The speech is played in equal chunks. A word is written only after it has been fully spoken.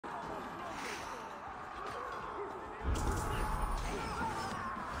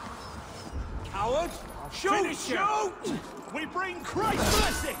coward! Shoot! Shoot! We bring Christ's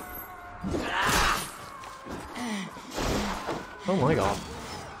blessing! Oh my god.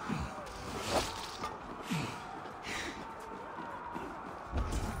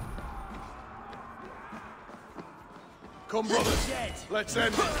 Come, brothers. Let's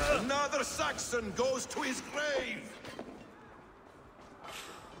end it. Another Saxon goes to his grave!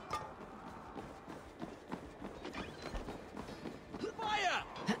 Fire!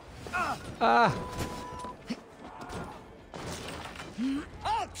 Ah!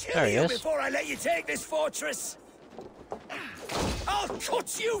 I'll kill There he you is. before I let you take this fortress! I'll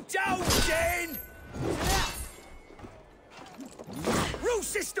cut you down, Dane! Rue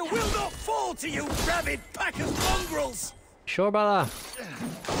sister will not fall to you, rabid pack of mongrels! Sure about that?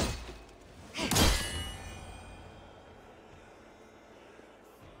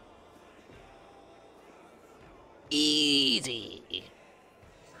 Easy.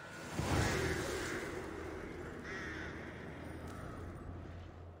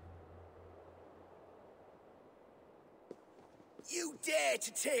 You dare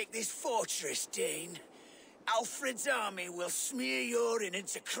to take this fortress, Dane? Alfred's army will smear your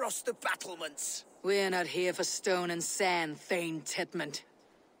innards across the battlements. We're not here for stone and sand, Thane Tedmund.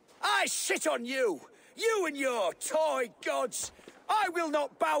 I shit on you! You and your toy gods! I will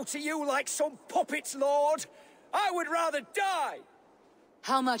not bow to you like some puppet's lord! I would rather die!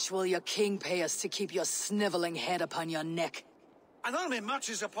 How much will your king pay us to keep your sniveling head upon your neck? An army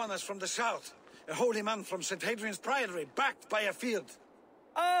marches upon us from the south. A holy man from St. Hadrian's Priory, backed by a field.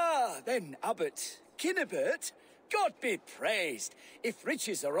 Ah, then, Abbot Kinnebert, God be praised. If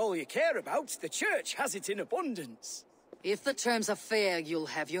riches are all you care about, the church has it in abundance. If the terms are fair, you'll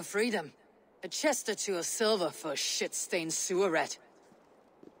have your freedom. A chest or two of silver for a shit-stained sewer rat.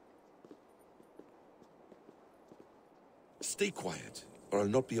 Stay quiet, or I'll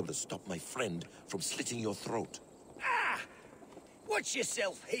not be able to stop my friend from slitting your throat. Ah! Watch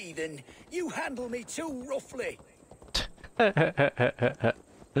yourself, heathen. You handle me too roughly.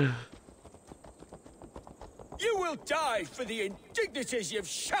 You will die for the indignities you've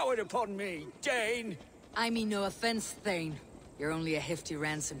showered upon me, Dane. I mean no offense, Thane. You're only a hefty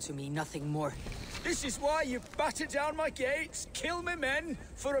ransom to me, nothing more. This is why you batter down my gates, kill me men,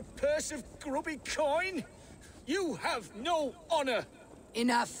 for a purse of grubby coin? You have no honor!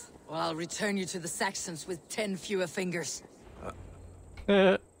 Enough, or I'll return you to the Saxons with 10 fewer fingers.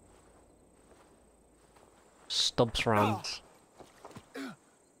 Stubbs rounds.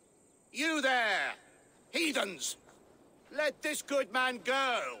 You there, heathens! Let this good man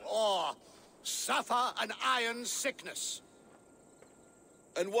go, or suffer an iron sickness.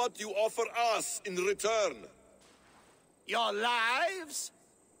 And what do you offer us in return? Your lives?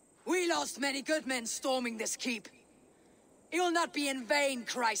 We lost many good men storming this keep. It will not be in vain,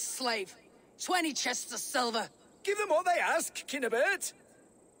 Christ's slave. 20 chests of silver. Give them what they ask, Kinnebert.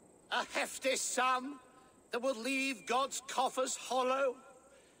 A hefty sum that will leave God's coffers hollow?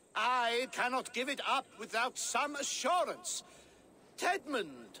 I cannot give it up without some assurance.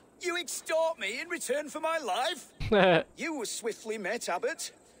 Tedmund! You extort me in return for my life? You were swiftly met,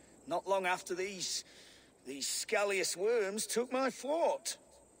 Abbot. Not long after these scallious worms took my fort.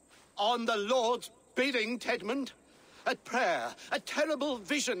 On the Lord's bidding, Tedmund. At prayer, a terrible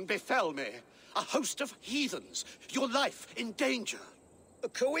vision befell me. A host of heathens, your life in danger. A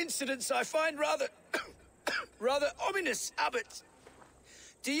coincidence I find rather... rather ominous, Abbot.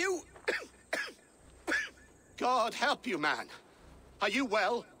 Do you... God help you, man. Are you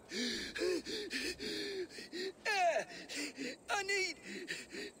well? Air! I need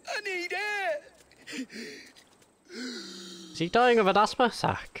air! Is he dying of an asthma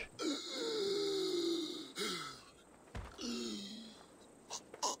sac?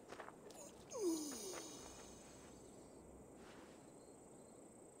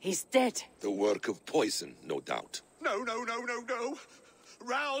 He's dead. The work of poison, no doubt. No.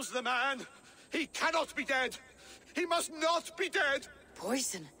 Rouse the man. He cannot be dead. He must not be dead.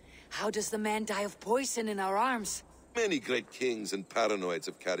 Poison? How does the man die of poison in our arms? Many great kings and paranoids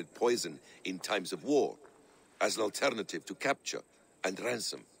have carried poison in times of war, as an alternative to capture and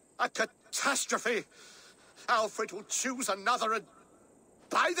ransom. A catastrophe. Alfred will choose another and...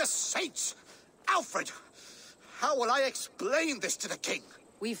 By the saints! Alfred! How will I explain this to the king?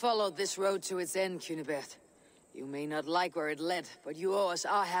 We followed this road to its end, Cunibert. You may not like where it led, but you owe us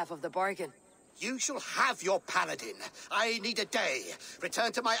our half of the bargain. You shall have your paladin. I need a day.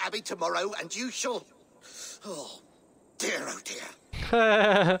 Return to my abbey tomorrow, and you shall... Oh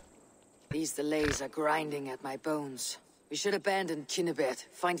dear. These delays are grinding at my bones. We should abandon Cunibert,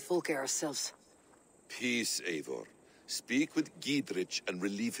 find Fulke ourselves. Peace, Eivor. Speak with Giedrich and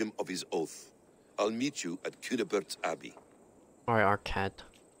relieve him of his oath. I'll meet you at Cunebert's Abbey. Alright, Arcad.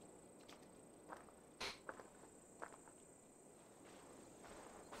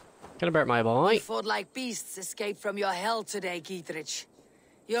 Cunibert, my boy. You fought like beasts escaped from your hell today, Gietrich.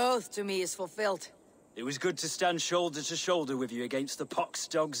 Your oath to me is fulfilled. It was good to stand shoulder to shoulder with you against the pox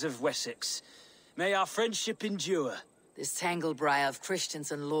dogs of Wessex. May our friendship endure. This tanglebriar of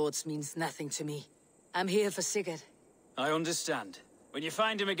Christians and lords means nothing to me. I'm here for Sigurd. I understand. When you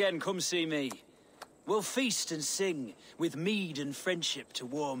find him again, come see me. We'll feast and sing, with mead and friendship to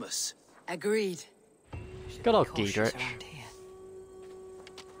warm us. Agreed. Good old Cautious Gietrich. around here.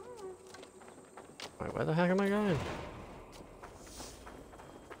 Wait, where the heck am I going?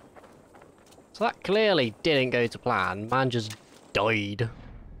 So that clearly didn't go to plan. Man just died.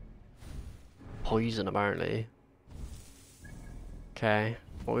 Poison, apparently. Okay.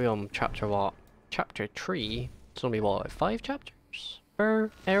 What are we on? Chapter what? Chapter 3? It's only what, like 5 chapters per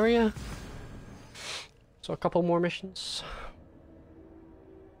area? So a couple more missions.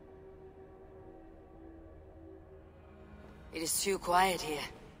 It is too quiet here.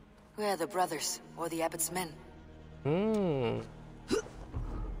 Where are the brothers, or the abbot's men? Hmm.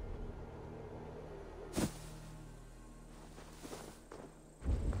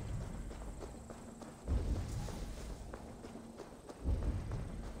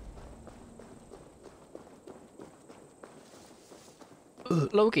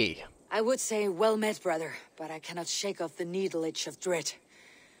 Loki. I would say well met, brother, but I cannot shake off the needle itch of dread.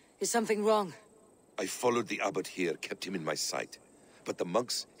 Is something wrong? I followed the abbot here, kept him in my sight. But the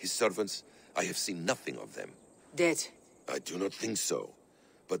monks, his servants, I have seen nothing of them. Dead. I do not think so.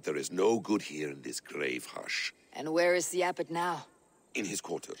 But there is no good here in this grave hush. And where is the abbot now? In his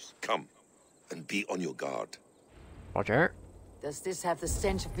quarters. Come, and be on your guard. Roger. Does this have the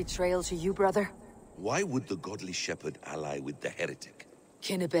stench of betrayal to you, brother? Why would the godly shepherd ally with the heretic?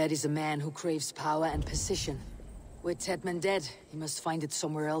 Kinnebed is a man who craves power and position. With Tedman dead, he must find it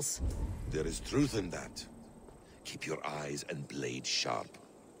somewhere else. There is truth in that. Keep your eyes and blade sharp.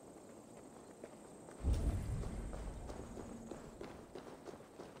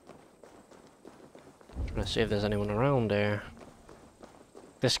 Trying to see if there's anyone around there.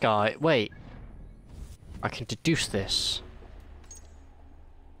 This guy. Wait. I can deduce this.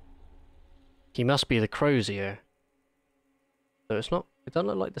 He must be the crozier. So it's not. It doesn't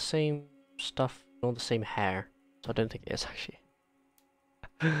look like the same stuff, nor the same hair. So I don't think it is actually.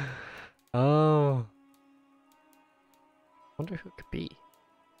 Oh. Wonder who it could be.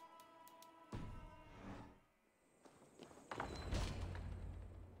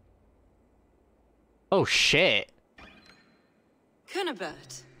 Oh shit!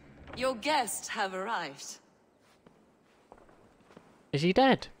 Cunibert, your guests have arrived. Is he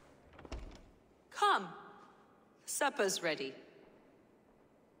dead? Come. Supper's ready.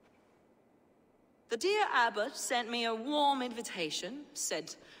 The dear abbot sent me a warm invitation,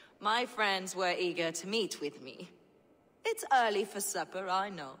 said my friends were eager to meet with me. It's early for supper, I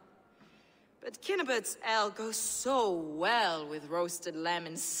know. But Kinnibert's ale goes so well with roasted lamb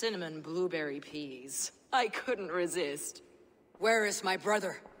and cinnamon blueberry peas. I couldn't resist. Where is my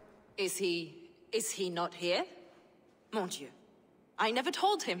brother? Is he not here? Mon Dieu. I never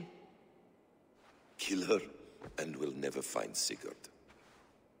told him. Kill her, and we'll never find Sigurd.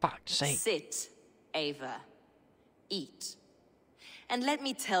 Fuck's sake. Sit, Ava. Eat. And let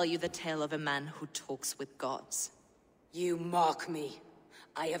me tell you the tale of a man who talks with gods. You mock me.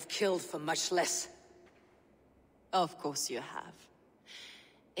 I have killed for much less. Of course you have.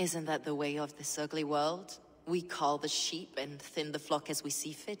 Isn't that the way of this ugly world? We cull the sheep and thin the flock as we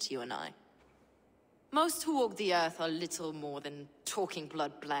see fit, you and I. Most who walk the earth are little more than talking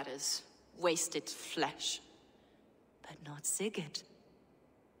blood bladders, wasted flesh. But not Sigurd.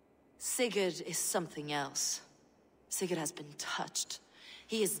 Sigurd is something else. Sigurd has been touched.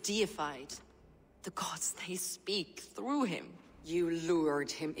 He is deified. The gods, they speak through him. You lured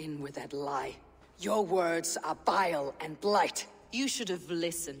him in with that lie. Your words are bile and blight. You should have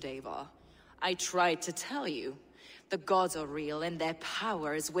listened, Ava. I tried to tell you. The gods are real and their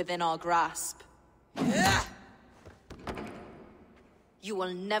power is within our grasp. You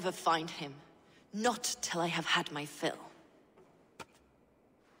will never find him. Not till I have had my fill.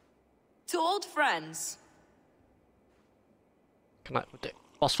 To old friends. Can I do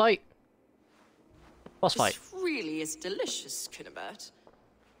boss fight? Boss fight. This really is delicious, Cunibert.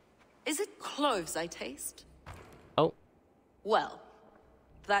 Is it cloves I taste? Oh. Well,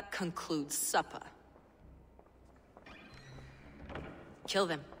 that concludes supper. Kill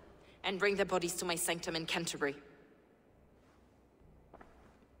them, and bring their bodies to my sanctum in Canterbury.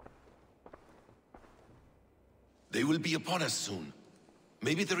 They will be upon us soon.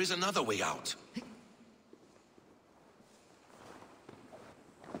 Maybe there is another way out.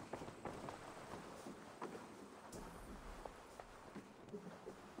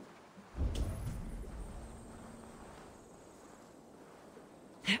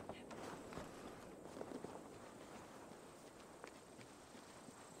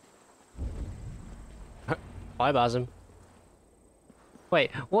 Bye, Basim.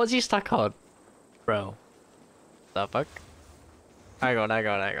 Wait, what's he stuck on? Bro. The fuck? Hang on.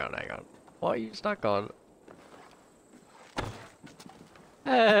 What are you stuck on?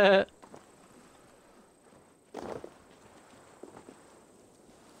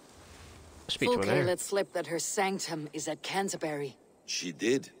 Speak to her Fulke now. let slip that her sanctum is at Canterbury. She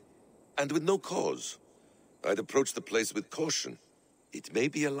did. And with no cause. I'd approach the place with caution. It may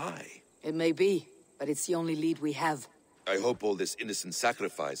be a lie. It may be, but it's the only lead we have. I hope all this innocent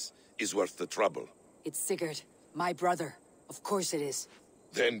sacrifice is worth the trouble. It's Sigurd, my brother. Of course it is.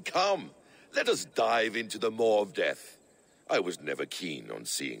 Then come, let us dive into the maw of death. I was never keen on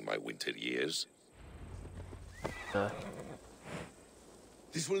seeing my winter years.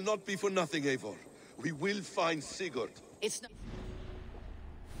 This will not be for nothing, Eivor. We will find Sigurd. It's not...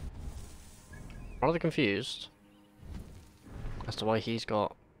 I'm rather confused as to why he's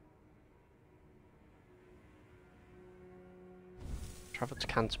got... Travel to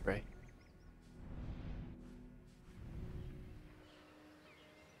Canterbury.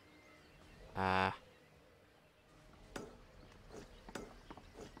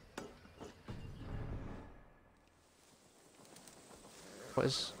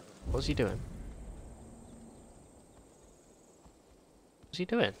 What's he doing? What's he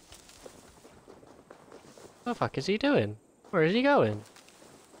doing? What the fuck is he doing? Where is he going?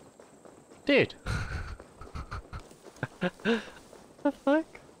 Dude! The fuck?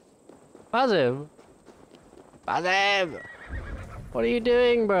 Basim! Basim! What are you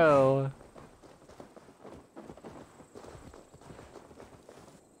doing, bro?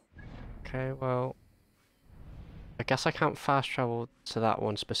 Okay, well... I guess I can't fast travel to that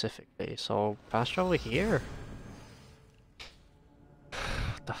one specifically, so I'll fast travel here.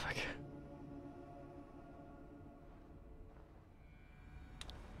 What the fuck?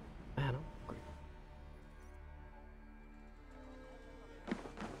 Man, I'm hungry.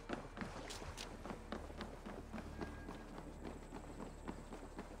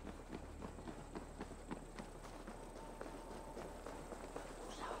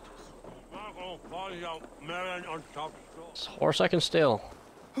 This horse I can steal.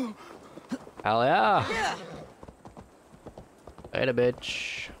 Hell yeah! Wait a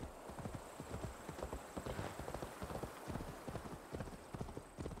bitch.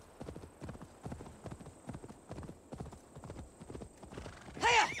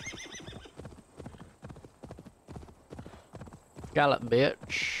 Gallop,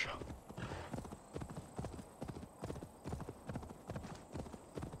 bitch.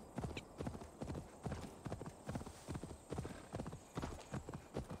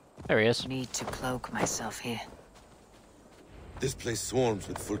 There he is. Need to cloak myself here. This place swarms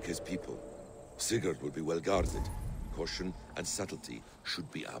with Fulke's people. Sigurd will be well guarded. Caution and subtlety should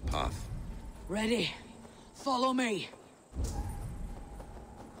be our path. Ready? Follow me.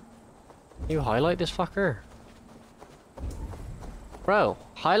 You highlight this fucker? Bro,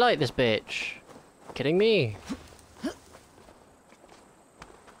 highlight this bitch. Kidding me?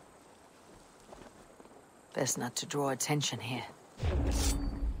 Best not to draw attention here.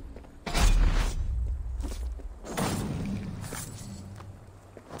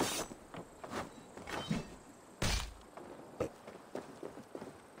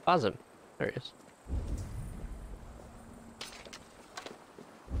 Basim. There he is.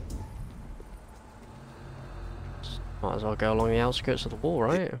 Might as well go along the outskirts of the wall,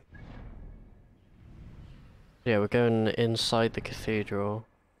 right? Yeah, we're going inside the cathedral.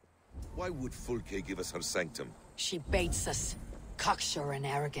 Why would Fulke give us her sanctum? She baits us, cocksure and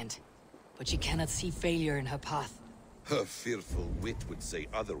arrogant. But she cannot see failure in her path. Her fearful wit would say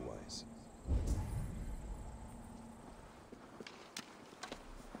otherwise.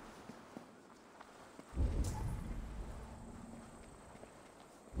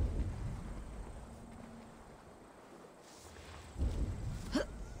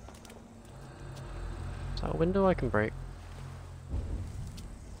 Is that a window I can break?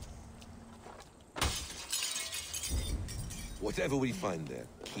 Whatever we find there,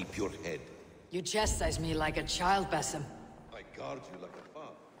 keep your head. You chastise me like a child, Basim. I guard you like a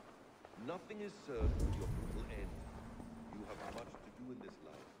father. Nothing is served to your brutal end. You have much to do in this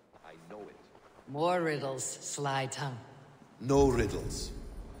life. I know it. More riddles, sly tongue. No riddles.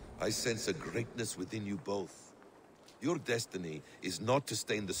 I sense a greatness within you both. Your destiny is not to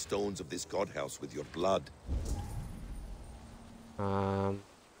stain the stones of this godhouse with your blood.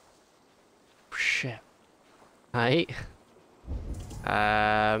 Shit. Hey.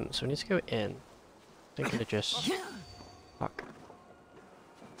 So we need to go in. Thinking to just... Fuck.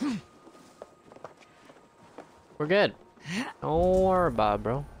 We're good. Don't worry about it,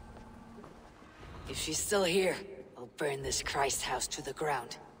 bro. If she's still here, I'll burn this Christ house to the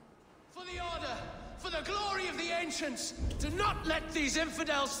ground. For the Order, for the glory of the Ancients, do not let these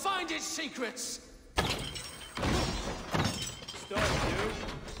infidels find its secrets! Stop, you.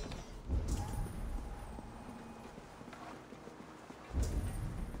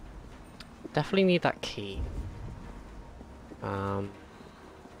 Definitely need that key.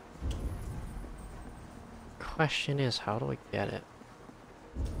 Question is, how do I get it?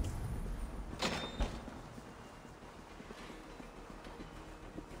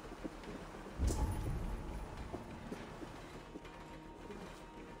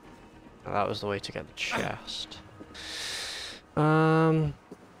 Oh, that was the way to get the chest.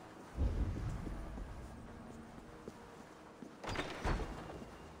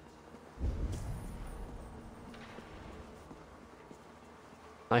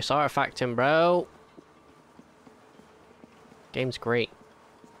 Nice artifacting, bro. Game's great.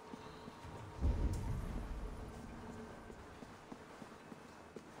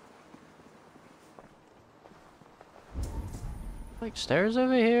 Like stairs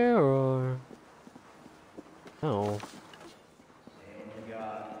over here, or no?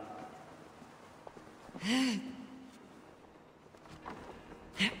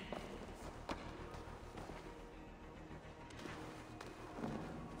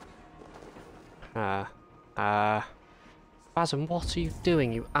 Basim, what are you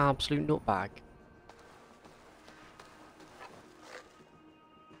doing, you absolute nutbag?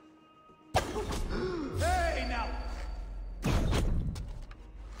 Hey, now!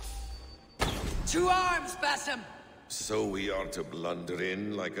 To arms, Basim! So we are to blunder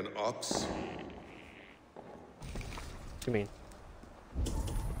in like an ox? What do you mean?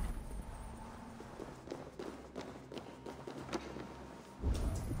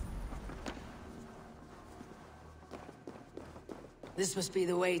 This must be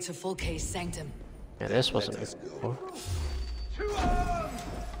the way to Fulke's sanctum. Yeah, this wasn't it before. Oh,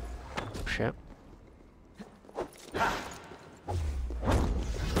 shit.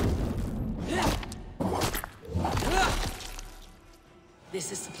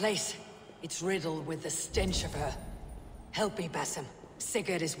 This is the place. It's riddled with the stench of her. Help me, Basim.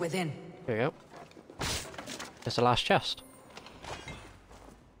 Sigurd is within. Here we go. There's the last chest.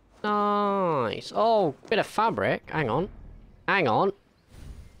 Nice. Oh, bit of fabric. Hang on. Hang on.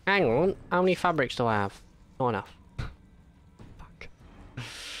 Hang on. How many fabrics do I have? Not enough. Fuck.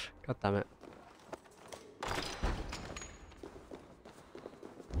 God damn it.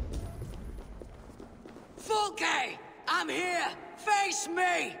 Fulke! I'm here! Face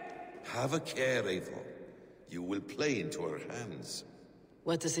me! Have a care, Eivor. You will play into her hands.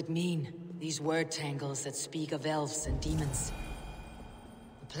 What does it mean? These word tangles that speak of elves and demons.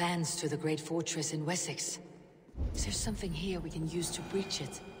 The plans to the great fortress in Wessex. Is there something here we can use to breach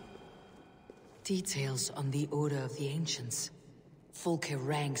it? Details on the Order of the Ancients. Fulke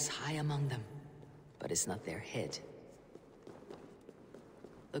ranks high among them, but it's not their head.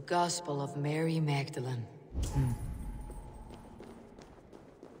 The Gospel of Mary Magdalene.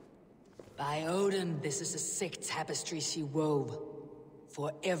 By Odin, this is a sick tapestry she wove.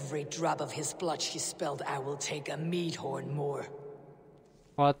 For every drop of his blood she spilled, I will take a mead horn more.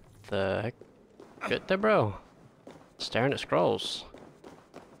 What the heck? Good there, bro. Staring at scrolls.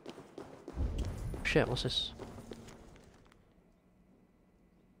 Shit, what's this?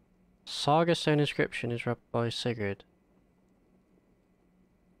 Saga Stone inscription is read by Sigurd.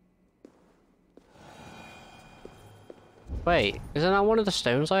 Wait, isn't that one of the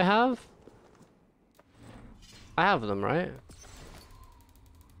stones I have? I have them, right?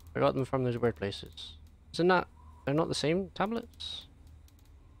 I got them from those weird places. Isn't that... they're not the same tablets?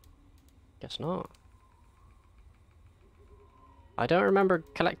 Guess not. I don't remember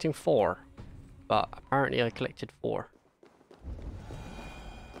collecting 4, but apparently I collected 4.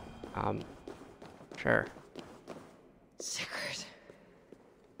 Sure. Sigurd.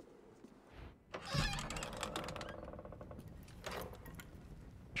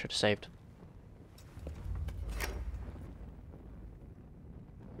 Should have saved.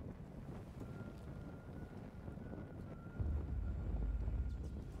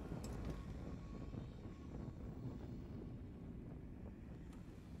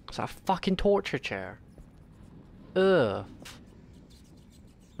 It's a fucking torture chair. Ugh.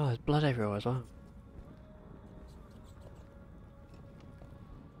 Oh, there's blood everywhere as well.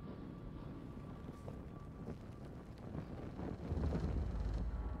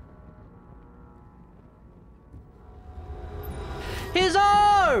 His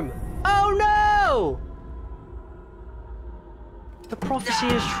arm! Oh no! The prophecy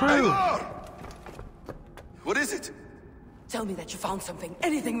is true. Eivor! What is it? Tell me that you found something,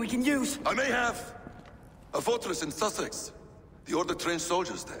 anything we can use. I may have, A fortress in Sussex. The Order trained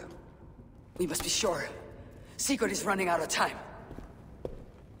soldiers there. We must be sure. Sigurd is running out of time.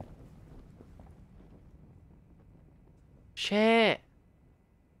 Shit.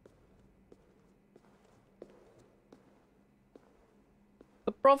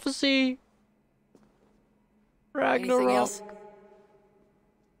 The prophecy. Anything Ragnarok. else?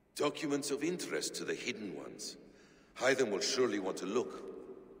 Documents of interest to the Hidden Ones. Hythen will surely want to look.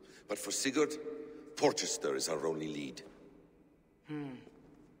 But for Sigurd, Porchester is our only lead.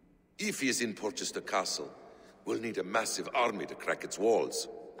 If he is in Porchester Castle, we'll need a massive army to crack its walls.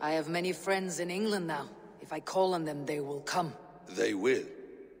 I have many friends in England now. If I call on them, they will come. They will.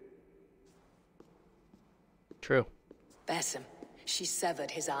 True. Basim, she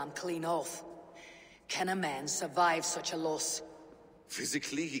severed his arm clean off. Can a man survive such a loss?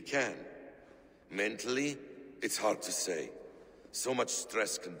 Physically, he can. Mentally, it's hard to say. So much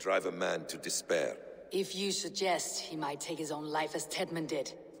stress can drive a man to despair. If you suggest he might take his own life as Tedman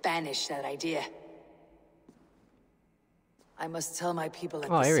did, banish that idea. I must tell my people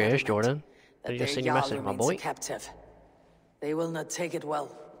at Oh, the here he is, settlement Jordan. that Did you just their send your Jarl message, my remains boy? a captive. They will not take it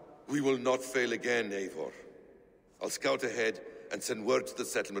well. We will not fail again, Eivor. I'll scout ahead and send word to the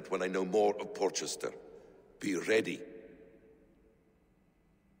settlement when I know more of Porchester. Be ready.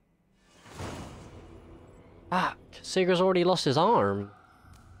 Ah, Sigurd's already lost his arm.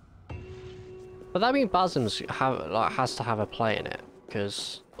 But that means Basim's has to have a play in it,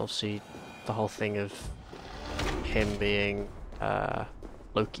 because obviously the whole thing of him being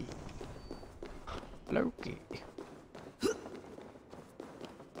Loki. Loki.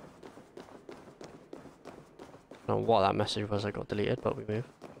 I don't know what that message was that got deleted, but we move.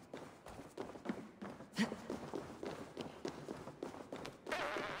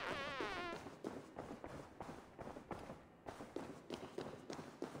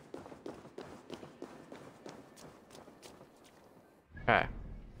 Okay.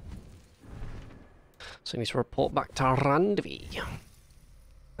 So I need to report back to Randvi.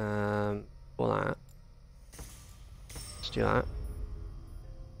 For that. Let's do that.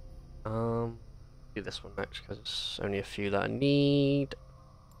 Do this one next because it's only a few that I need.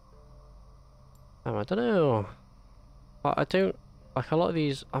 I don't know. But I don't like a lot of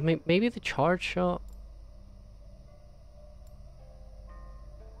these. I mean, maybe the charge shot.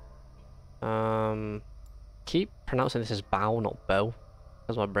 Keep pronouncing this as bow, not bow,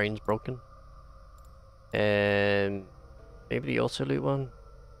 because my brain's broken. Maybe the auto loot one.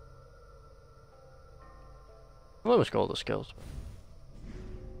 I've almost got all the skills.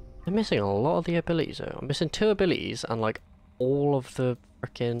 I'm missing a lot of the abilities though. I'm missing 2 abilities and like all of the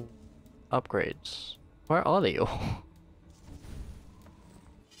freaking upgrades. Where are they all?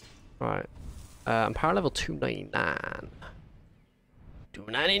 Right. I'm power level 299.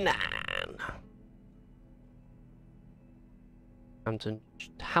 299.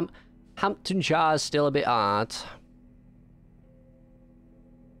 Hamptonshire is still a bit hard.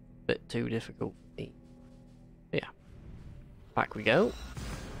 Bit too difficult for me. But yeah. Back we go.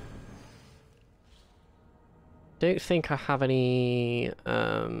 Don't think I have any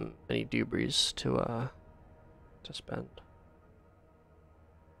dubris to spend.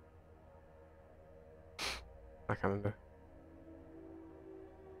 I can't remember.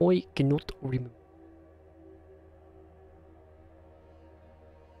 I cannot remember.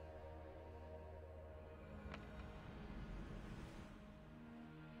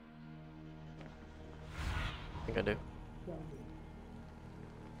 I think I do.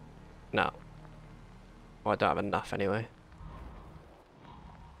 No. Well, I don't have enough anyway.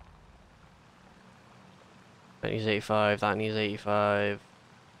 That needs 85, that needs 85.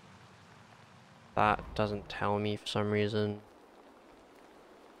 That doesn't tell me for some reason.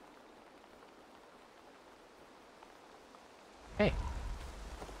 Hey.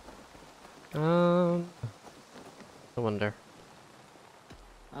 I wonder.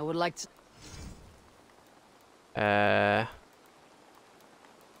 I would like to...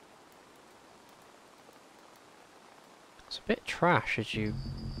 It's a bit trash as you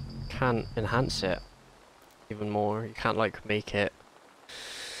can't enhance it even more. You can't like make it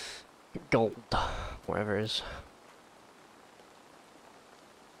gold, whatever it is.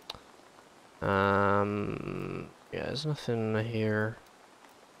 Yeah, there's nothing here.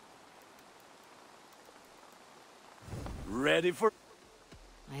 Ready for...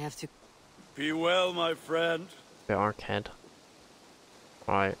 I have to... Be well, my friend. Bit arcade.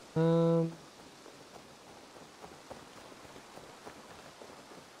 Right.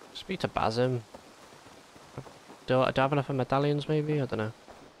 Speak to Basim. Do I have enough of medallions, maybe? I don't know.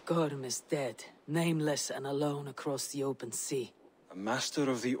 Gorm is dead, nameless and alone across the open sea. A master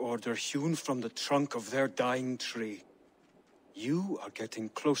of the Order hewn from the trunk of their dying tree. You are getting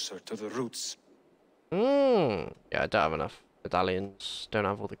closer to the roots. Yeah, I don't have enough medallions. Don't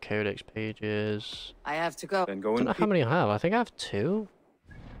have all the codex pages. I have to go. Then go I don't and know how many I have. I think I have 2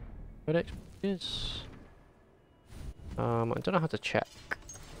 codex pages. I don't know how to check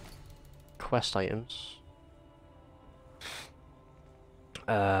quest items.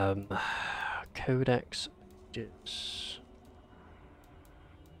 Codex pages.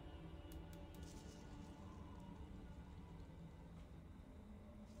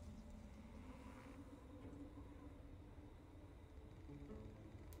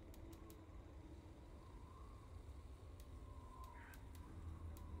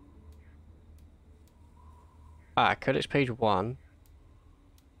 Codex page 1.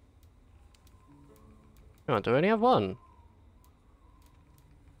 Oh, do I only have 1?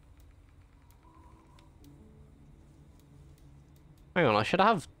 Hang on, I should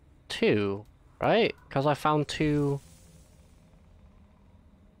have 2, right? Because I found 2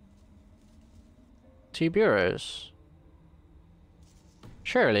 bureaus.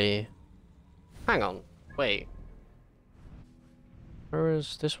 Surely. Hang on, wait. Where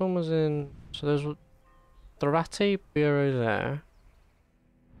is this one? Was in. So there's the Rati bureau there,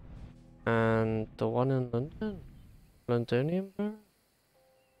 and the one in London, Londonian bureau.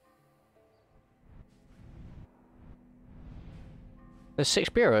 There's 6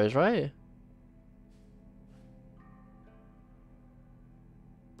 bureaus, right?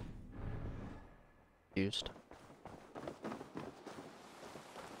 Used.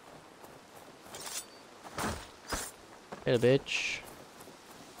 Hey, bitch.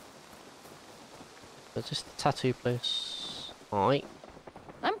 Is this the tattoo place? Alright.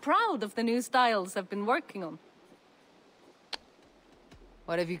 I'm proud of the new styles I've been working on.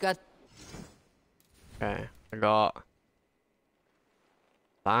 What have you got? Okay, I got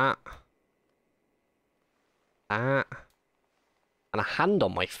that, and a hand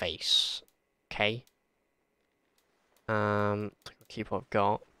on my face. Okay. I think I'll keep what I've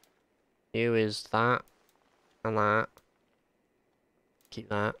got. You is that, and that. Keep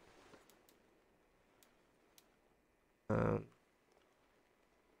that.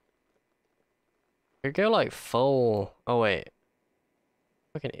 You go like full. Oh wait.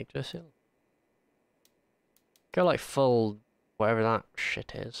 Fucking Yggdrasil. Go like full whatever that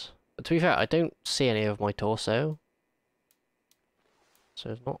shit is. But to be fair, I don't see any of my torso. So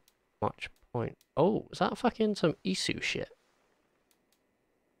there's not much point. Oh, is that fucking some Isu shit?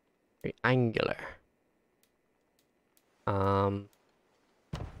 Very angular. Oh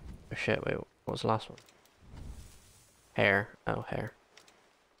shit, wait, what was the last one? Hair. Oh, hair.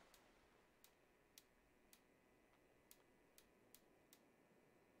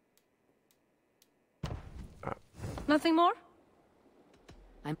 Nothing more?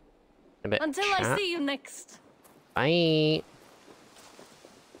 A bit Until chat. I see you next. Bye.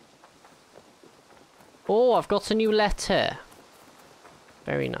 Oh, I've got a new letter.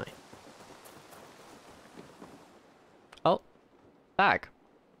 Very nice. Oh, bag.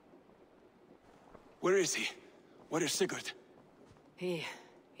 Where is he? Where is Sigurd?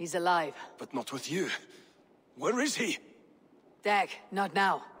 He's alive. But not with you. Where is he? Dag, not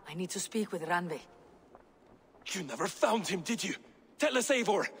now. I need to speak with Randvi. You never found him, did you? Tell us,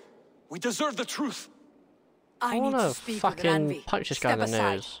 Eivor. We deserve the truth. I need wanna to speak with fucking Randvi. punch this guy in the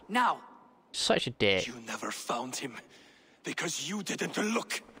nose. Now. Such a dick. You never found him because you didn't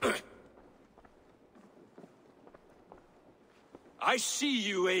look. I see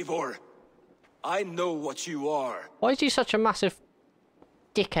you, Eivor. I know what you are. Why is he such a massive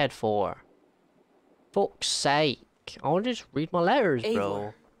dickhead for? Fuck's sake. I want to just read my letters, bro.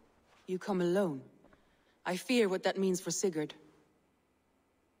 Eivor, you come alone. I fear what that means for Sigurd.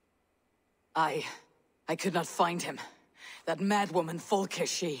 I could not find him. That madwoman Folke,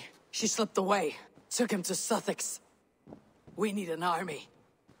 she slipped away. Took him to Sussex. We need an army.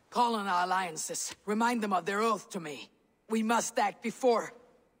 Call on our alliances. Remind them of their oath to me. We must act before...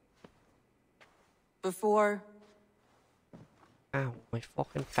 Before... Ow, my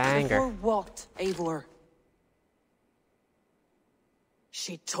fucking finger. Before what, Eivor?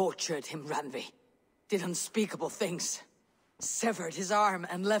 She tortured him, Randvi. Did unspeakable things. Severed his arm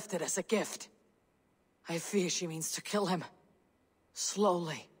and left it as a gift. I fear she means to kill him.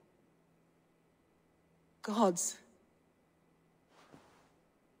 Slowly. Gods.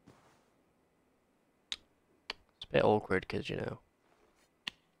 It's a bit awkward because, you know,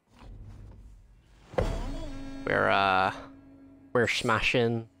 we're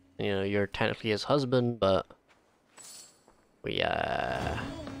smashing. You know, you're technically his husband, but we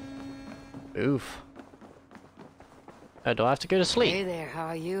oof. Do I have to go to sleep? Hey there, how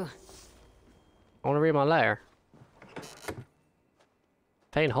are you? I want to read my letter.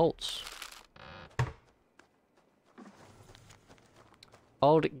 Thane Holtz.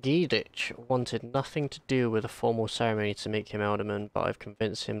 Old Giedrich wanted nothing to do with a formal ceremony to make him alderman, but I've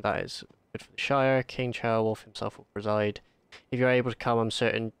convinced him that is good for the Shire. King Charwolf himself will preside. If you're able to come, I'm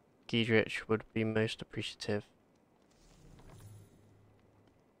certain Giedrich would be most appreciative.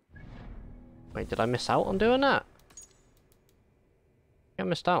 Wait, did I miss out on doing that? I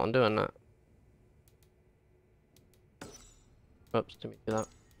missed out on doing that. Oops, didn't do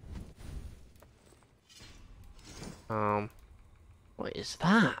that. What is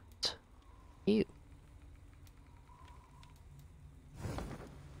that? Ew.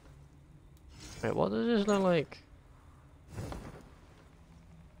 Wait, what does this look like?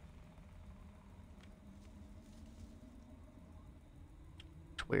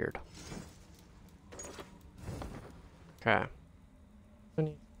 It's weird. Okay.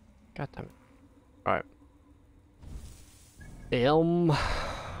 God damn it. Alright.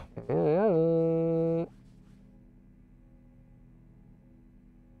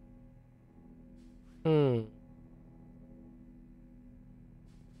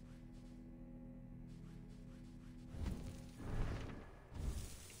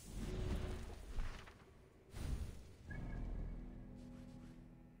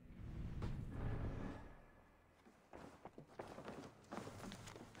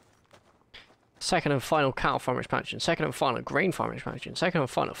 Second and final cattle farm expansion. Second and final grain farm expansion. Second and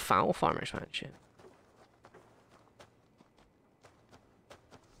final fowl farm expansion.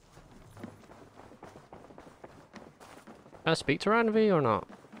 Can I speak to Ranvi or not?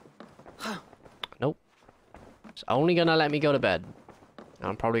 Nope. It's only gonna let me go to bed.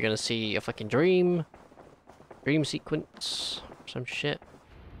 I'm probably gonna see a fucking dream sequence, or some shit.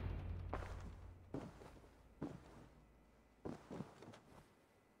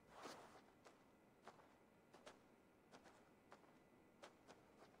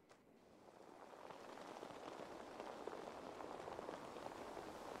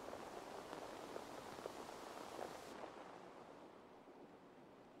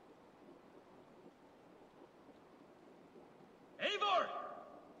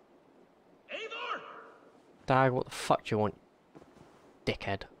 Dag, what the fuck do you want,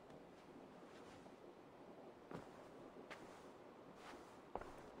 dickhead?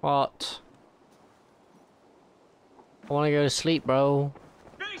 What? I wanna go to sleep, bro.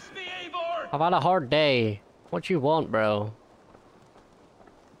 Face me, Eivor! I've had a hard day. What you want, bro?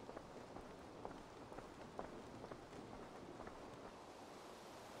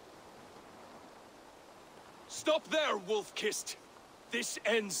 Stop there, Wolf-Kissed. This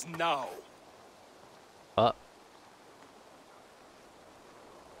ends now.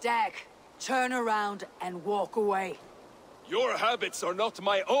 Dag, turn around and walk away. Your habits are not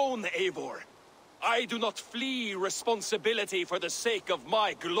my own, Eivor. I do not flee responsibility for the sake of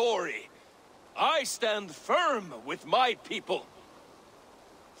my glory. I stand firm with my people.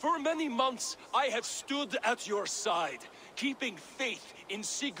 For many months, I have stood at your side, keeping faith in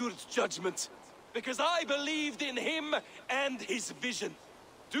Sigurd's judgment, because I believed in him and his vision.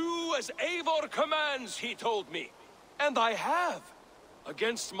 Do as Eivor commands, he told me. And I have.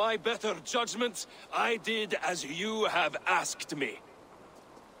 Against my better judgment, I did as you have asked me.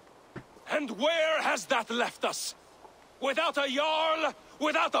 And where has that left us? Without a Jarl,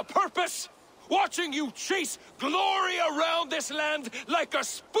 without a purpose? Watching you chase glory around this land like a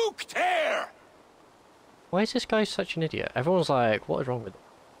spooked hare! Why is this guy such an idiot? Everyone's like, what is wrong with him?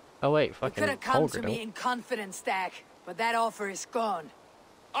 Oh wait, fucking You could have come to me in confidence, Dag, but that offer is gone.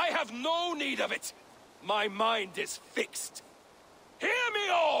 I have no need of it. My mind is fixed. Hear me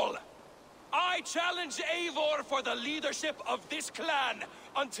all! I challenge Eivor for the leadership of this clan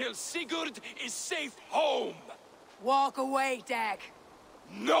until Sigurd is safe home. Walk away, Dag.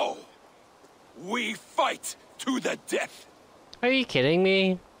 No! We fight to the death. Are you kidding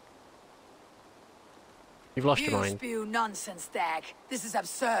me? You've lost your mind. You spew nonsense, Dag. This is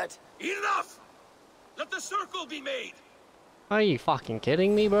absurd. Enough! Let the circle be made. Are you fucking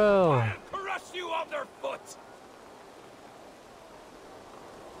kidding me, bro? Crush you underfoot.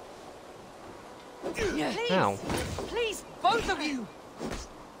 Please, Ow. please, both of you.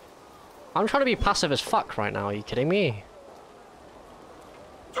 I'm trying to be passive as fuck right now. Are you kidding me?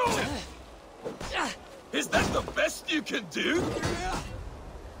 Is that the best you can do?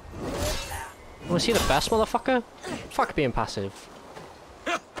 Wanna see the best, motherfucker? Fuck being passive.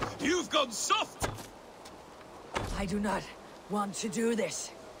 You've gone soft. I do not want to do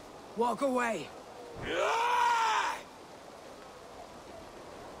this. Walk away.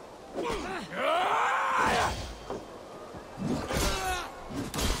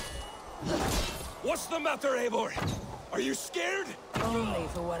 matter, Eivor? Are you scared? Only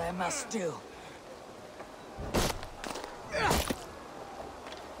for what I must do.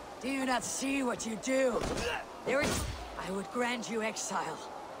 Do you not see what you do? I would grant you exile.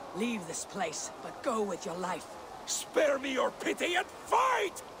 Leave this place, but go with your life. Spare me your pity and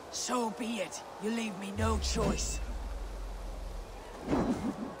fight! So be it. You leave me no choice.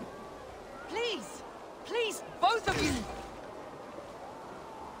 Please! Please, both of you!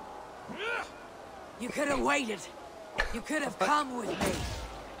 You could have waited. You could have come with me.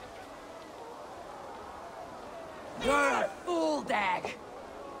 You're a fool, Dag.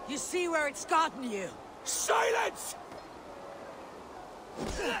 You see where it's gotten you. Silence!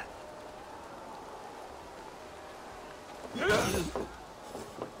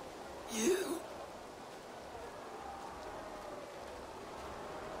 You...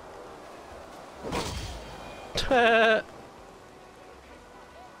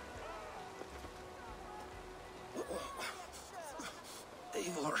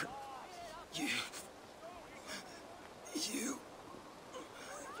 Eivor, you...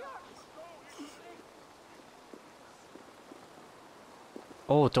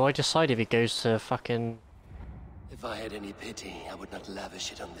 Oh, do I decide if he goes to fucking... If I had any pity, I would not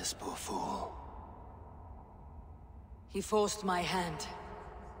lavish it on this poor fool. He forced my hand.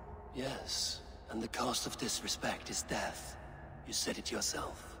 Yes, and the cost of disrespect is death. You said it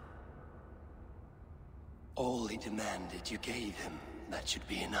yourself. All he demanded, you gave him. That should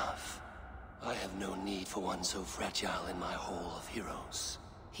be enough. I have no need for one so fragile in my hall of heroes.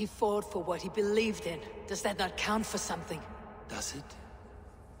 He fought for what he believed in. Does that not count for something? Does it?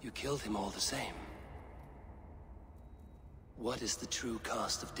 You killed him all the same. What is the true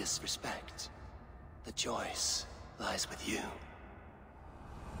cost of disrespect? The choice lies with you.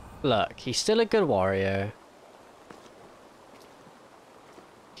 Look, he's still a good warrior.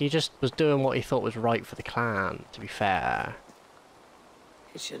 He just was doing what he thought was right for the clan, to be fair.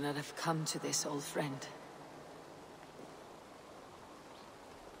 It should not have come to this, old friend.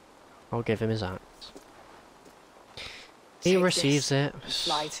 I'll give him his axe. He receives it.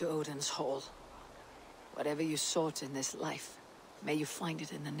 Fly to Odin's hall. Whatever you sought in this life, may you find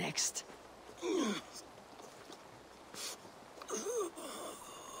it in the next.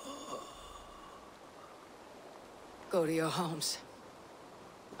 Go to your homes.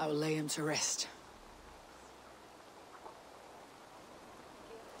 I will lay him to rest.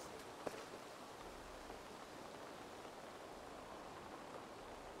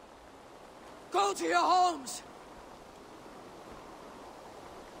 Go to your homes!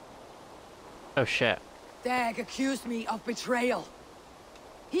 Oh shit. Dag accused me of betrayal.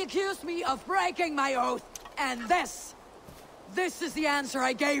 He accused me of breaking my oath, and this is the answer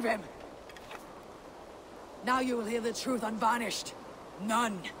I gave him. Now you will hear the truth unvarnished.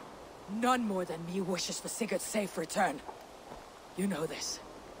 None more than me wishes for Sigurd's safe return. You know this.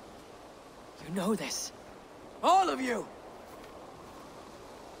 You know this. All of you!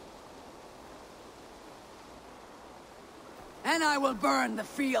 And I will burn the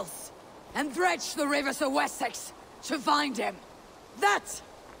fields and dredge the rivers of Wessex to find him. That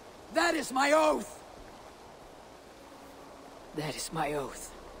is my oath. That is my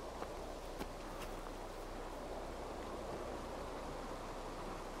oath.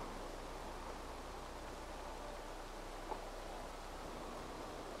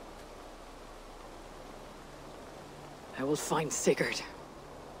 I will find Sigurd.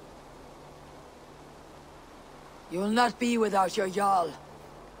 You will not be without your Jarl.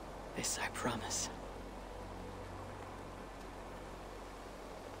 This I promise.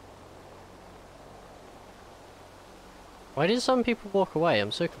 Why did some people walk away?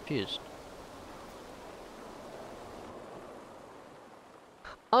 I'm so confused.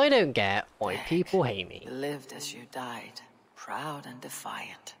 I don't get why people hate me. You lived as you died, proud and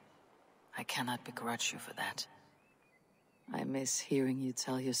defiant. I cannot begrudge you for that. I miss hearing you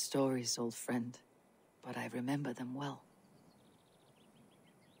tell your stories, old friend, but I remember them well.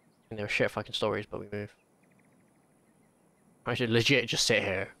 And they were shit fucking stories, but we move. I should legit just sit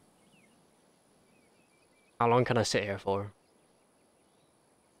here. How long can I sit here for?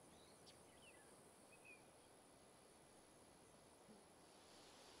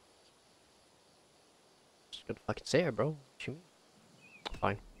 Just gonna fucking sit here, bro. What you mean?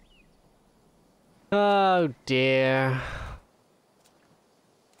 Fine. Oh dear.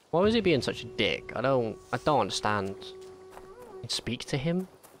 Why was he being such a dick? I don't understand. Speak to him?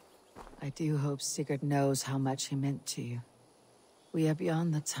 I do hope Sigurd knows how much he meant to you. We are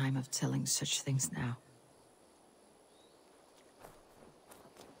beyond the time of telling such things now.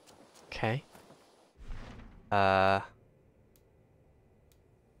 Okay.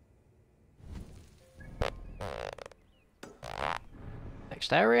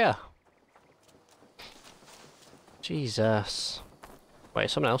 Next area. Jesus.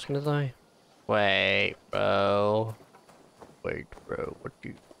 Wait, someone else gonna die? Wait, bro. Wait, bro. What do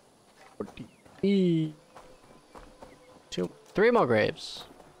you need? 3 more graves.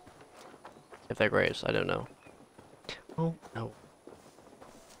 If they're graves, I don't know. Oh, no.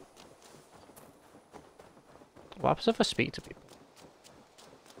 What happens if I speak to people?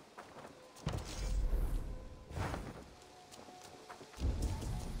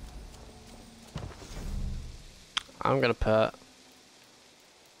 I'm gonna put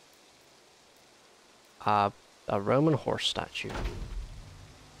a Roman horse statue.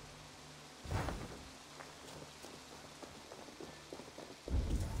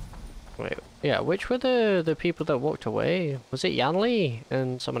 Wait, yeah, which were the people that walked away? Was it Yanli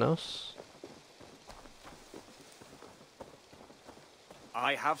and someone else?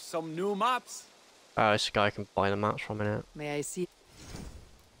 I have some new maps. Oh, this guy can buy the maps from it. May I see?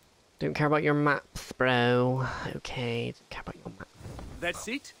 Don't care about your maps, bro. Okay, don't care about your maps. That's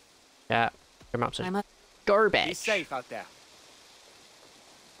it. Yeah, your maps are Be garbage. safe out there.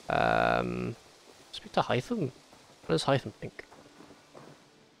 Speak to Hytham. What does Hytham think?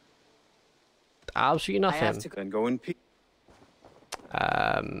 Absolutely nothing. I have to go and go in peace.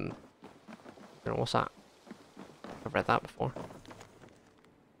 I don't know, what's that? I've read that before.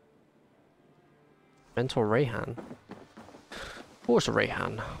 Mentor Rayhan. What's a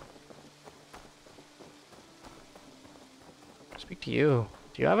Rayhan? Speak to you.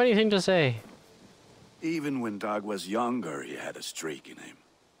 Do you have anything to say? Even when Dag was younger, he had a streak in him.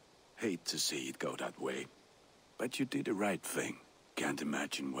 Hate to see it go that way. But you did the right thing. Can't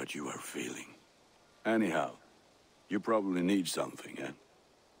imagine what you are feeling. Anyhow, you probably need something, eh?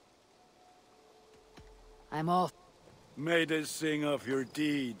 I'm off. May they sing of your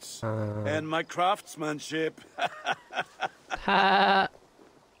deeds and my craftsmanship. Ha!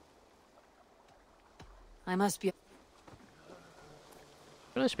 I must be.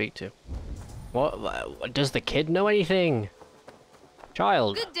 Who do I speak to? What? Does the kid know anything?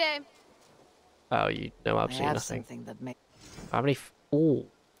 Child. Good day. Oh, you know I absolutely have nothing. something that may. How many? Oh,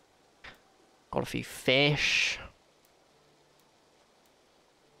 got a few fish.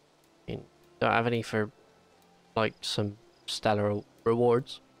 I mean, don't have any for like some stellar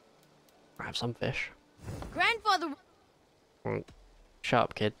rewards. I have some fish. Grandfather. Shut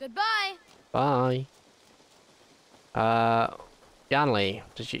up, kid. Goodbye. Bye. Yanli,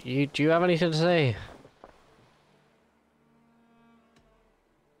 do you have anything to say?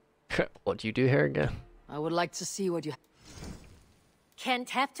 What do you do here again? I would like to see what you. Can't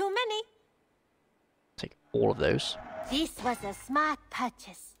have too many. Take all of those. This was a smart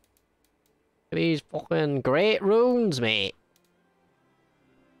purchase. These fucking great runes, mate.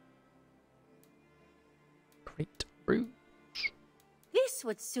 Great runes. This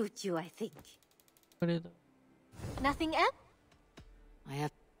would suit you, I think. What is it? Nothing else? I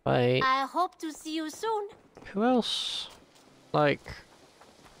have. Wait. I hope to see you soon. Who else? Like.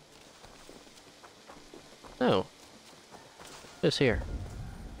 No. Who's here?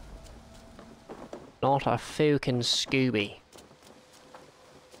 Not a fucking Scooby.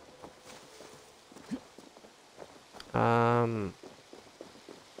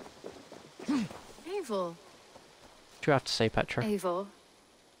 Evil. What do you have to say, Petra? Evil.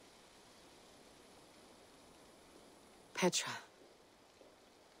 Petra.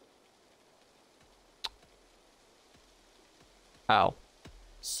 Ow.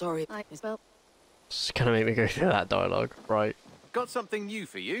 Sorry. Well. It's gonna make me go through that dialogue, right? Got something new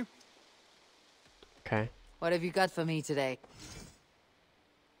for you. Okay. What have you got for me today?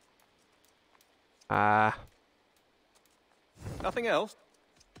 Nothing else?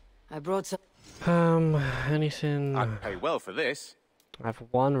 I brought some. Anything? I'd pay well for this. I have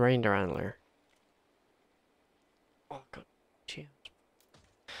 1 reindeer antler. Oh god, cheers.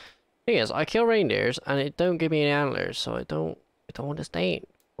 Thing is, I kill reindeers and it don't give me any antlers, so I don't understand.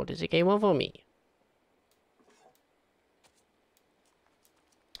 What is the game over me?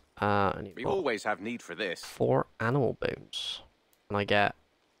 We always have need for this. 4 animal bones, and I get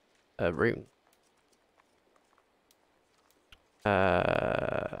a rune.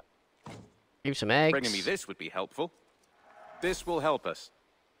 Give some eggs. Bringing me this would be helpful. This will help us.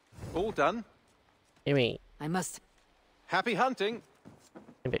 All done. Give me. I must. Happy hunting.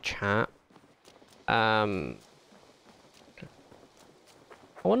 A bit chat. I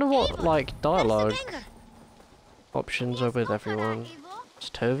wonder what like dialogue options are with everyone. Does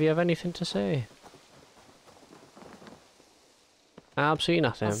Tovi have anything to say? Absolutely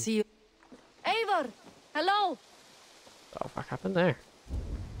nothing. I'll see you. Eivor! Hello! What the fuck happened there?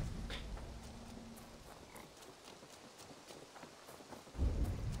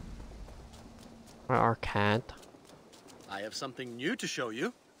 My arcade. I have something new to show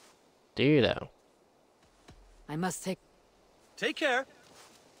you. Do you though? I must take... Take care.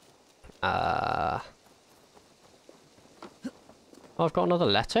 Oh, I've got another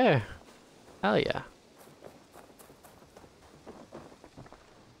letter. Hell yeah.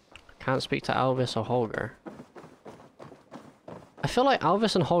 Can't speak to Elvis or Holger. I feel like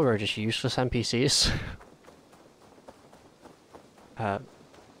Elvis and Holger are just useless NPCs. The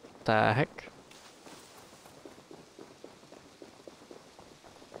heck?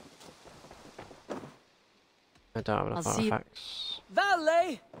 I don't have enough artifacts.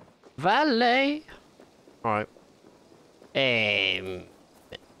 Valet! Valet! Alright. A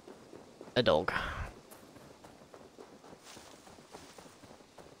dog.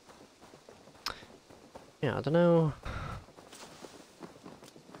 Yeah, I don't know.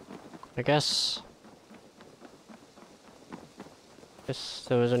 I guess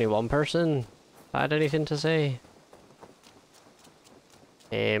there was only one person that had anything to say.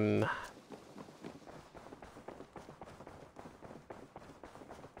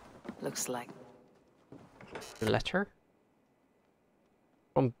 Looks like Letter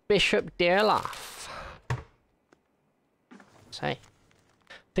from Bishop Dearlaugh. Say,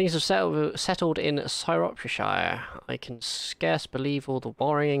 things have settled in Syropshire. I can scarce believe all the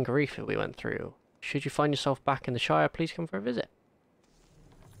worrying and grief that we went through. Should you find yourself back in the Shire, please come for a visit.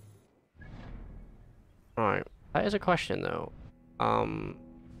 Alright, that is a question though. Fucking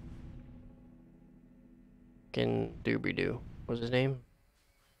Doobie-Doo. What was his name?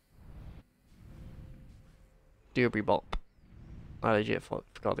 Doobie Bop. I legit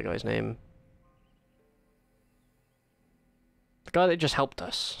forgot the guy's name. The guy that just helped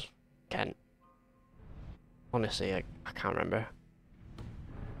us. Kent. Honestly, I can't remember.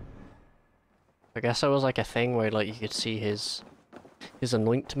 I guess that was like a thing where like you could see his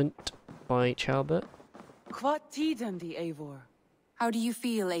anointment by Chalbert. Quat tiden the Eivor. How do you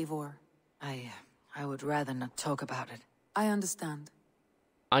feel, Eivor? I would rather not talk about it. I understand.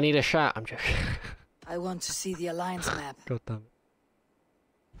 I need a shot. I'm joking. I want to see the Alliance map. God damn it.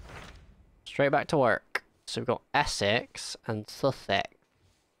 Straight back to work. So we've got Essex and Sussex.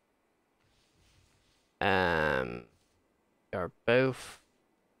 They're both...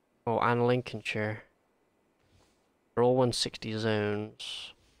 Oh, and Lincolnshire. They're all 160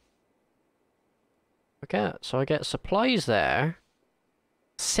 zones. Okay, so I get supplies there.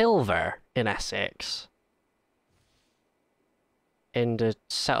 Silver in Essex. In the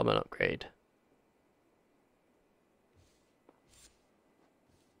settlement upgrade.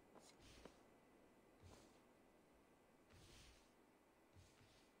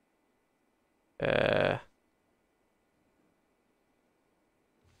 I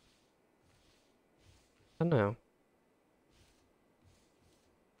don't know.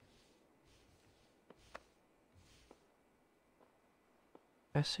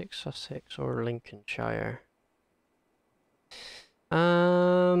 Essex, Sussex, or Lincolnshire?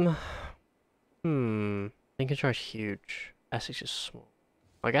 Lincolnshire's huge. Essex is small.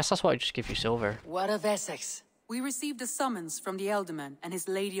 I guess that's why I just give you silver. What of Essex? We received a summons from the Elderman and his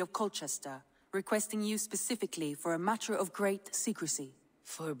Lady of Colchester, requesting you specifically for a matter of great secrecy.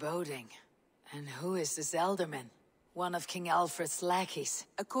 Foreboding. And who is this Elderman? One of King Alfred's lackeys.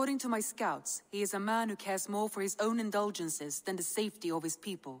 According to my scouts, he is a man who cares more for his own indulgences than the safety of his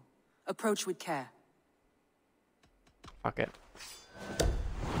people. Approach with care. Fuck it.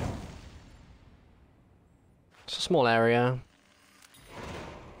 It's a small area.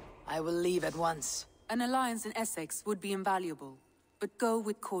 I will leave at once. An alliance in Essex would be invaluable, but go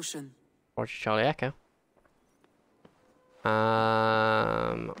with caution. Roger, Charlie Echo.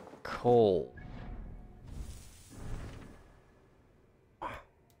 Cool.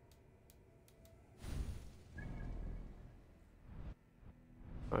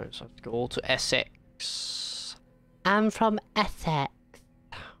 Alright, so I have to go all to Essex. I'm from Essex.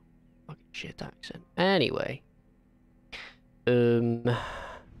 Fucking shit accent. Anyway.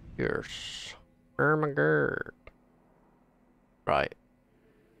 Yes. Oh my god. Right.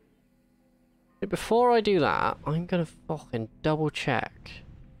 Before I do that, I'm gonna fucking double check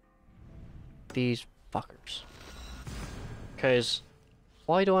these fuckers. Because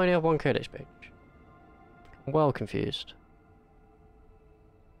why do I only have one codex page? I'm well confused.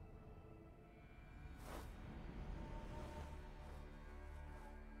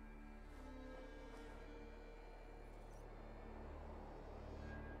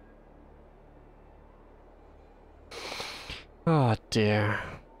 Oh dear.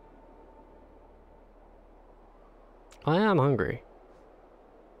 I am hungry.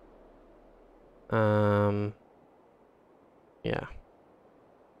 Yeah.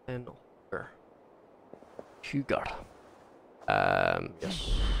 And hunger. Cougar.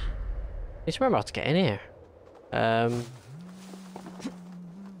 Yes. Need to remember how to get in here.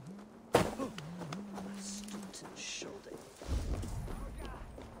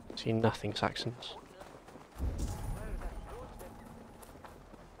 See nothing, Saxons.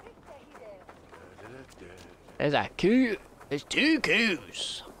 There's a coup. There's two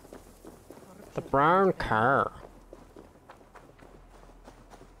coups. The brown car.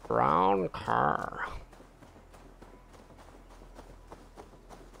 Brown car.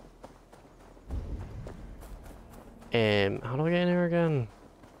 How do I get in here again?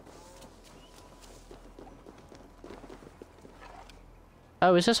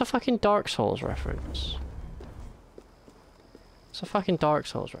 Oh, is this a fucking Dark Souls reference? It's a fucking Dark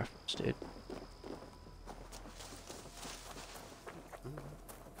Souls reference, dude.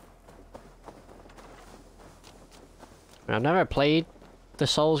 I've never played the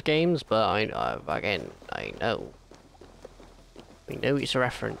Souls games, but I know. I know it's a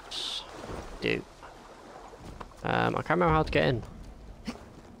reference, dude. I can't remember how to get in.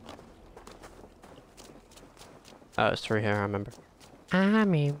 Oh, it's through here, I remember.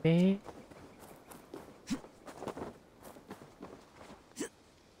 Maybe.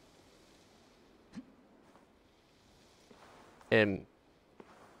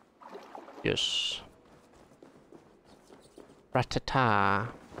 Yes. Ratata.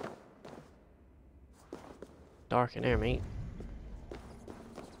 Dark in here, mate.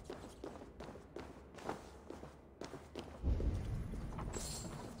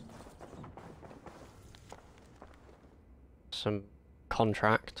 Some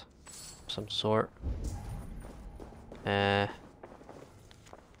contract of some sort.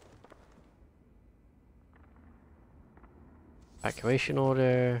 Evacuation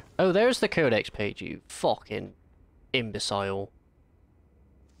order. Oh, there's the codex page, you fucking imbecile.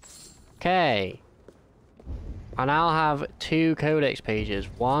 Okay. I now have 2 codex pages,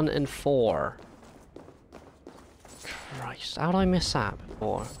 1 and 4. Christ, how did I miss that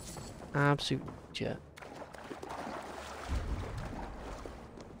before? Absolute shit.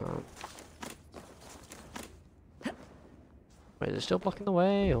 Wait, is it still blocking the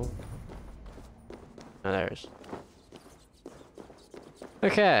way, or? No, there it is.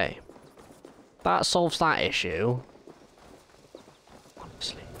 Okay. That solves that issue.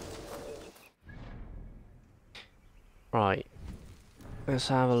 Honestly. Right. Let's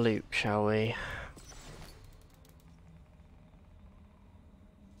have a loop, shall we?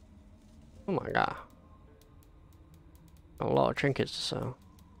 Oh my god. A lot of trinkets to sell.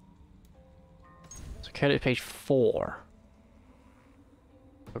 So credit page 4.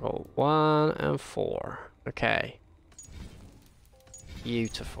 I've got 1 and 4. Okay.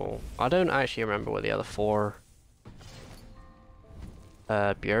 Beautiful. I don't actually remember where the other 4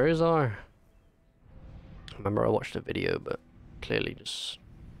 bureaus are. I remember I watched a video, but clearly just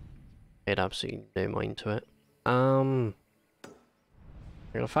paid absolutely no mind to it. I'm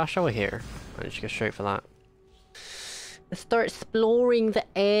gonna fast shower here. I just go straight for that. Let's start exploring the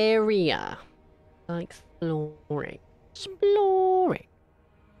area. Exploring. Exploring.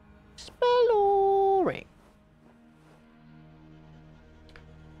 Exploring.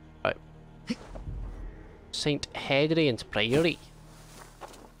 Right. St. Hadrian's Priory.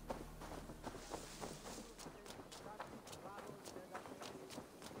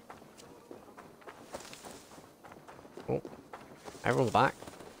 Oh, everyone's back.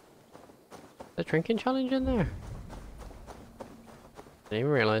 The drinking challenge in there? Didn't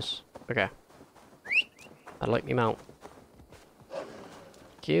even realise. Okay. I'd like me mount.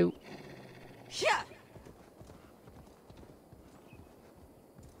 Cute. Yeah.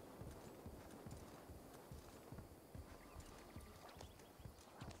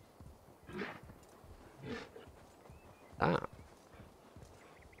 Ah.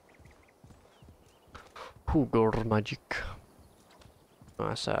 Cougar magic. Oh,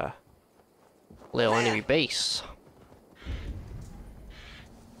 that's a little enemy base.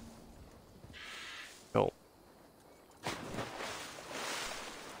 Cool.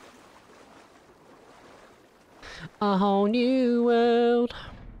 A whole new world.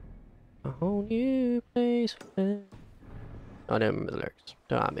 A whole new place. I don't remember the lyrics.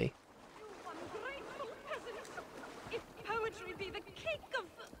 Don't at me. If poetry be the cake of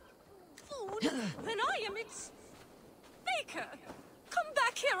food, then I am its baker. Come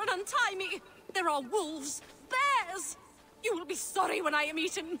back here and untie me. There are wolves, bears. You will be sorry when I am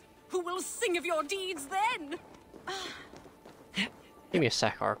eaten. Who will sing of your deeds then? Give me a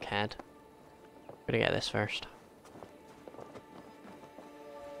sec, Arcade. Gotta get this first.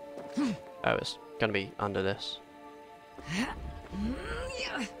 Oh, it's gonna be under this.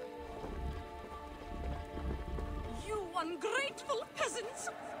 ungrateful peasants!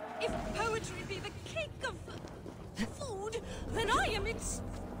 If poetry be the cake of food, then I am its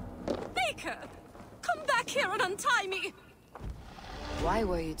baker! Come back here and untie me! Why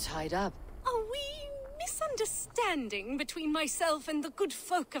were you tied up? A wee misunderstanding between myself and the good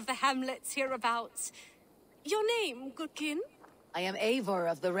folk of the hamlets hereabouts. Your name, goodkin? I am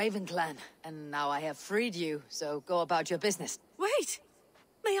Eivor of the Raven Clan, and now I have freed you, so go about your business. Wait!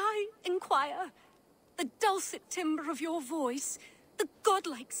 May I inquire? The dulcet timbre of your voice, the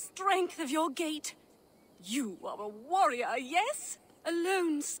godlike strength of your gait. You are a warrior, yes? A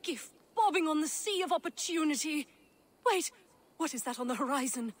lone skiff bobbing on the sea of opportunity. Wait, what is that on the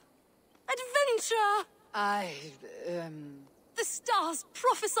horizon? Adventure! The stars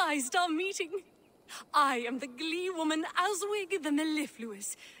prophesized our meeting. I am the glee woman Aswig the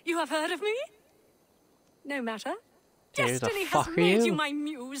Mellifluous. You have heard of me? No matter. Destiny has made you my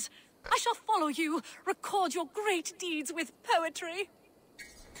muse. I shall follow you, record your great deeds with poetry.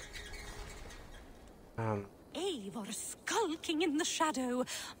 Eivor skulking in the shadow,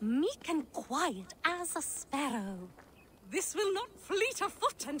 meek and quiet as a sparrow. This will not fleet of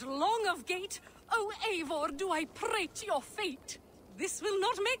foot and long of gait. O Eivor, do I prate your fate? This will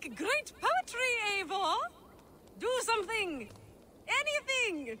not make great poetry, Eivor. Do something.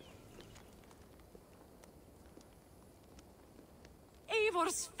 Anything.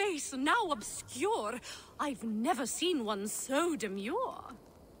 Eivor's face now obscure. I've never seen one so demure.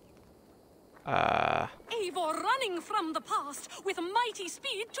 Eivor running from the past with mighty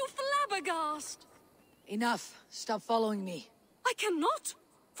speed to flabbergast. Enough. Stop following me. I cannot,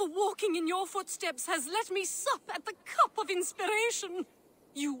 for walking in your footsteps has let me sup at the cup of inspiration.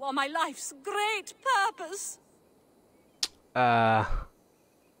 You are my life's great purpose.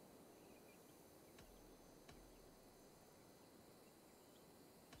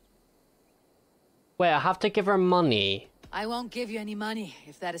 Wait, I have to give her money. I won't give you any money,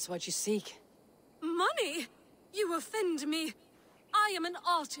 if that is what you seek. Money? You offend me. I am an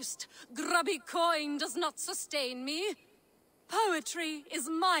artist. Grubby coin does not sustain me. Poetry is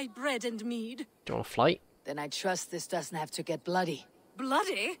my bread and mead. Do you want a flight? Then I trust this doesn't have to get bloody.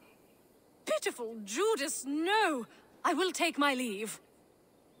 Bloody? Pitiful Judas, no. I will take my leave.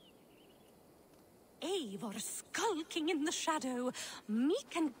 Eivor skulking in the shadow,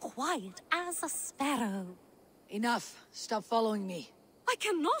 meek and quiet as a sparrow. Enough. Stop following me. I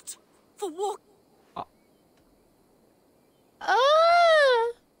cannot, for walk... I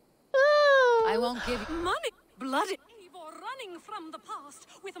won't give you... Money. Bloody... Eivor running from the past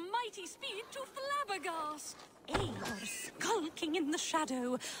with mighty speed to flabbergast. Eivor skulking in the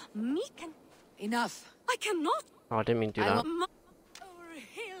shadow, meek and... Enough. I cannot... Oh, I didn't mean to do that. O'er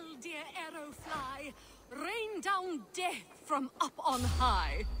hill, dear arrow fly, rain down death from up on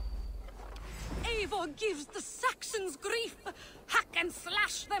high. Eivor gives the Saxons grief, hack and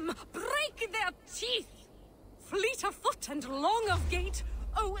slash them, break their teeth. Fleet of foot and long of gait,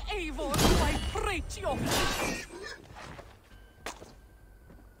 O Eivor, do I prate your feet?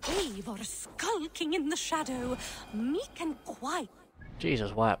 Eivor skulking in the shadow, meek and quiet.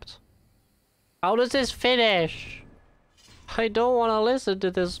 Jesus wept. How does this finish? I don't want to listen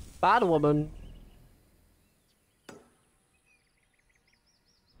to this bad woman. What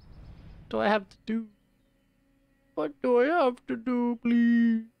do I have to do? What do I have to do,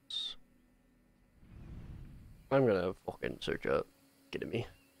 please? I'm gonna fucking search up. Kidding me?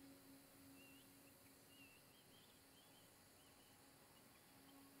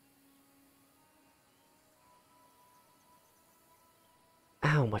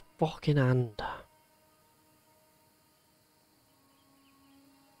 Ow, my fucking hand.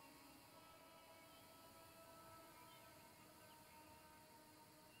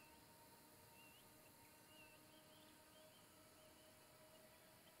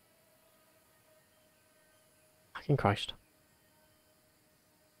 Fucking Christ.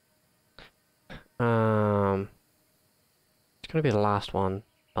 It's gonna be the last one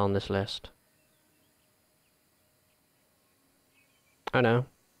on this list. I know.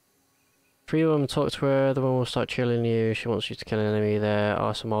 Free woman, talk to her, the woman will start chilling you, she wants you to kill an enemy, there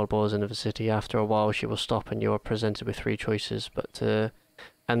are some old boys in the vicinity, after a while she will stop and you are presented with 3 choices, but to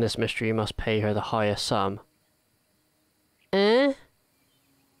end this mystery you must pay her the higher sum. I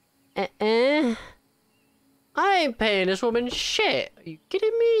ain't paying this woman shit, are you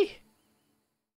kidding me?